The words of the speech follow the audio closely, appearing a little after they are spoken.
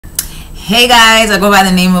Hey guys, I go by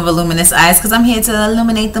the name of Luminous Eyes because I'm here to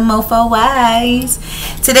illuminate the mofo wise.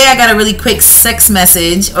 Today I got a really quick sex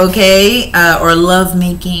message, okay, or love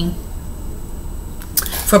making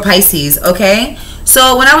for Pisces, okay?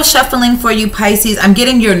 So when I was shuffling for you Pisces, I'm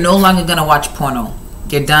getting you're no longer going to watch porno.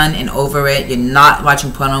 You're done and over it. You're not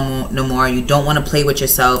watching porno no more. You don't want to play with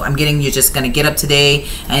yourself. I'm getting you're just going to get up today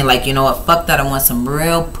and you're like, you know what, fuck that. I want some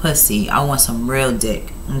real pussy. I want some real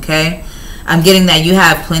dick, okay? I'm getting that you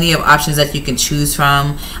have plenty of options that you can choose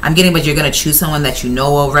from. I'm getting, but you're going to choose someone that you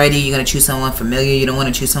know already. You're going to choose someone familiar. You don't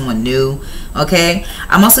want to choose someone new. Okay?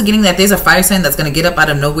 I'm also getting that there's a fire sign that's going to get up out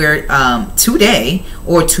of nowhere today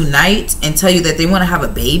or tonight and tell you that they want to have a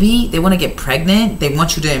baby. They want to get pregnant. They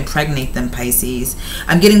want you to impregnate them, Pisces.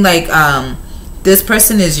 I'm getting like... this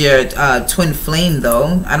person is your twin flame,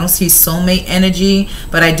 though. I don't see soulmate energy,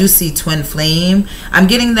 but I do see twin flame. I'm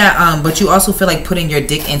getting that, but you also feel like putting your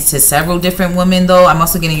dick into several different women, though. I'm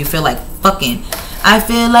also getting you feel like fucking. I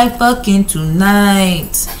feel like fucking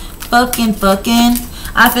tonight. Fucking.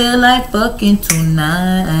 I feel like fucking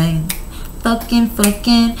tonight. Fucking.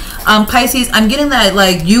 Pisces, I'm getting that,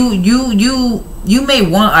 like, you may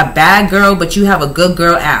want a bad girl, but you have a good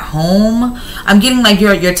girl at home. I'm getting like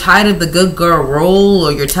you're tired of the good girl role,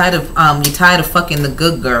 or you're tired of fucking the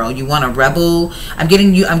good girl. You want a rebel. I'm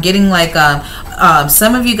getting like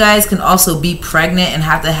some of you guys can also be pregnant and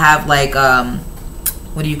have to have like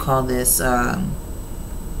what do you call this?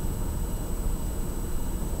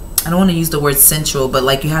 I don't want to use the word sensual, but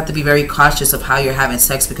like you have to be very cautious of how you're having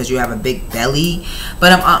sex because you have a big belly.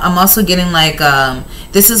 But I'm also getting like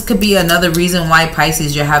could be another reason why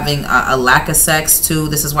Pisces you're having a lack of sex too.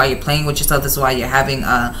 This is why you're playing with yourself. This is why you're having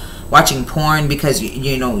watching porn, because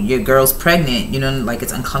you know your girl's pregnant. You know, like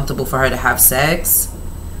it's uncomfortable for her to have sex.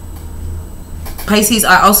 Pisces,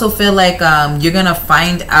 I also feel like you're gonna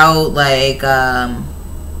find out like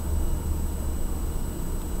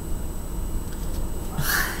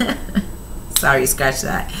sorry, scratch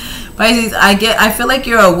that. Pisces, I feel like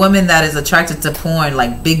you're a woman that is attracted to porn,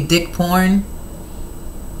 like big dick porn.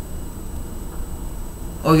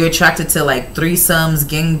 Or you're attracted to like threesomes,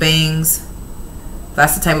 gangbangs.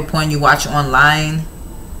 That's the type of porn you watch online.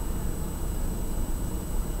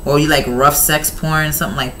 Or you like rough sex porn,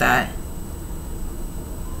 something like that.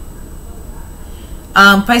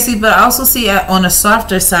 Pisces, but I also see on a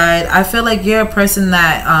softer side, I feel like you're a person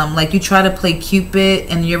that like you try to play Cupid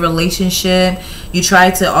in your relationship. You try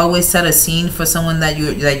to always set a scene for someone that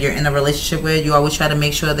you're in a relationship with. You always try to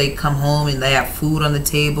make sure they come home and they have food on the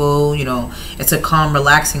table. You know, it's a calm,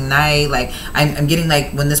 relaxing night. Like I'm getting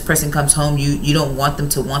like when this person comes home, you don't want them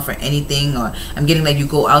to want for anything. Or I'm getting like you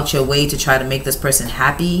go out your way to try to make this person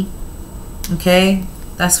happy. Okay,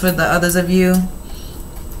 that's for the others of you.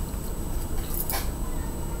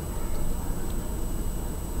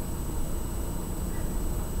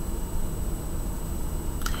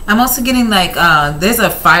 I'm also getting like there's a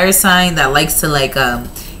fire sign that likes to like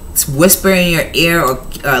whisper in your ear or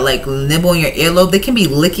like nibble in your earlobe. They can be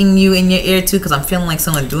licking you in your ear too, because I'm feeling like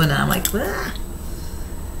someone doing that. I'm like, ah.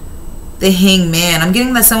 The Hangman. I'm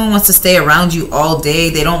getting that someone wants to stay around you all day.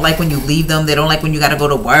 They don't like when you leave them. They don't like when you got to go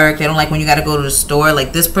to work. They don't like when you got to go to the store.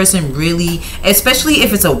 Like this person really, especially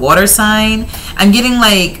if it's a water sign, I'm getting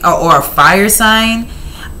like or a fire sign.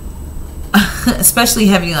 Especially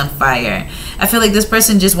heavy on fire. I feel like this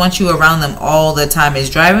person just wants you around them all the time. It's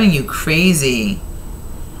driving you crazy.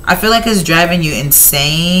 I feel like it's driving you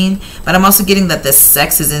insane. But I'm also getting that the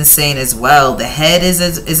sex is insane as well. The head is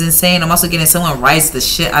insane. I'm also getting someone rides the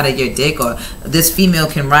shit out of your dick, or this female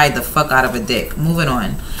can ride the fuck out of a dick. Moving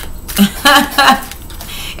on.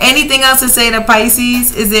 Anything else to say to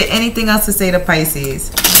Pisces? Is there anything else to say to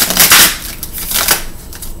Pisces?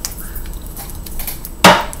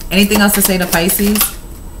 Anything else to say to Pisces?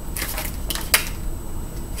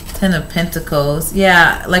 Ten of Pentacles.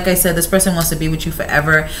 Yeah, like I said, this person wants to be with you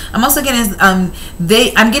forever. I'm also getting I'm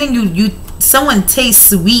getting you someone tastes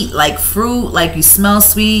sweet, like fruit, like you smell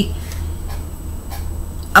sweet.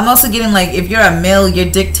 I'm also getting like if you're a male,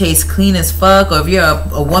 your dick tastes clean as fuck, or if you're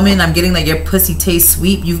a woman, I'm getting like your pussy tastes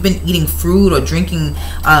sweet. You've been eating fruit or drinking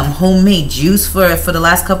homemade juice for the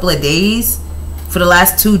last couple of days, for the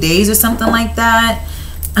last 2 days or something like that.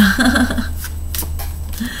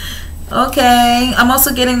 Okay, I'm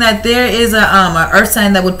also getting that there is a earth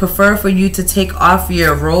sign that would prefer for you to take off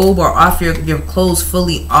your robe or off your clothes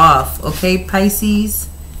fully off. Okay, Pisces.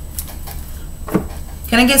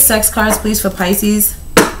 Can I get sex cards, please, for Pisces?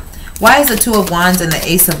 Why is the Two of Wands and the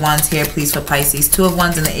Ace of Wands here, please, for Pisces? Two of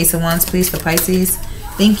Wands and the Ace of Wands, please, for Pisces.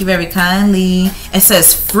 Thank you very kindly. It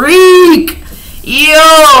says freak. Yo,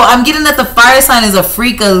 I'm getting that the fire sign is a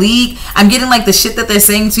freak, a leak. I'm getting like the shit that they're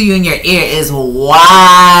saying to you in your ear is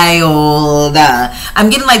wild. I'm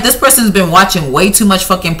getting like this person's been watching way too much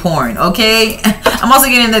fucking porn, okay? I'm also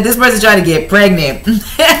getting that this person's trying to get pregnant.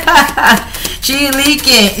 She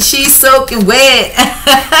leaking. She's soaking wet.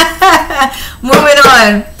 Moving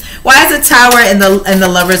on. Why is the Tower and the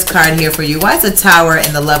Lover's card here for you? Why is the Tower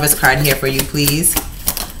and the Lover's card here for you, please?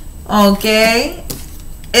 Okay.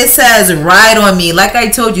 It says ride on me. Like I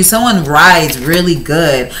told you, someone rides really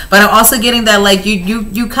good. But I'm also getting that like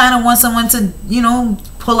you kind of want someone to, you know,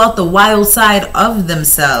 pull out the wild side of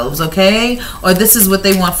themselves, okay? Or this is what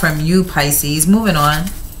they want from you, Pisces. Moving on.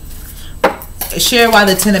 Share why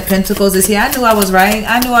the Ten of Pentacles is here. I knew I was right.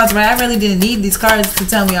 I really didn't need these cards to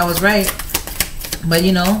tell me I was right. But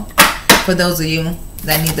you know, for those of you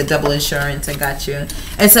that need the double insurance, I got you.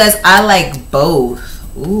 It says I like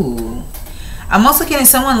both. Ooh. I'm also getting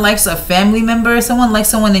someone likes a family member, someone likes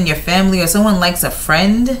someone in your family, or someone likes a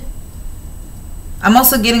friend. I'm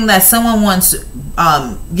also getting that someone wants,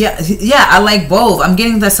 yeah, I like both. I'm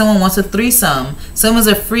getting that someone wants a threesome. Someone's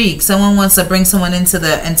a freak. Someone wants to bring someone into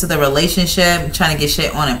the relationship, trying to get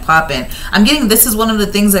shit on and popping. I'm getting this is one of the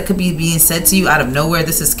things that could be being said to you out of nowhere.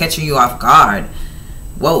 This is catching you off guard.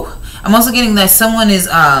 Whoa. I'm also getting that someone is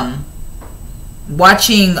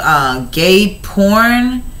watching gay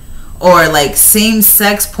porn. Or like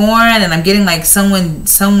same-sex porn, and I'm getting like someone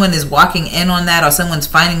is walking in on that, or someone's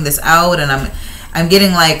finding this out, and I'm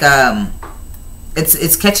getting like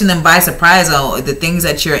it's catching them by surprise on the things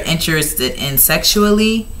that you're interested in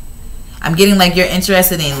sexually. I'm getting like you're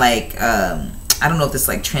interested in like I don't know if this is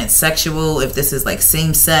like transsexual, if this is like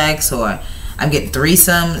same-sex, or I'm getting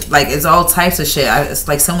threesome. Like it's all types of shit. It's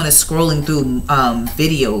like someone is scrolling through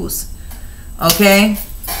videos. Okay,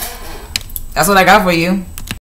 that's what I got for you.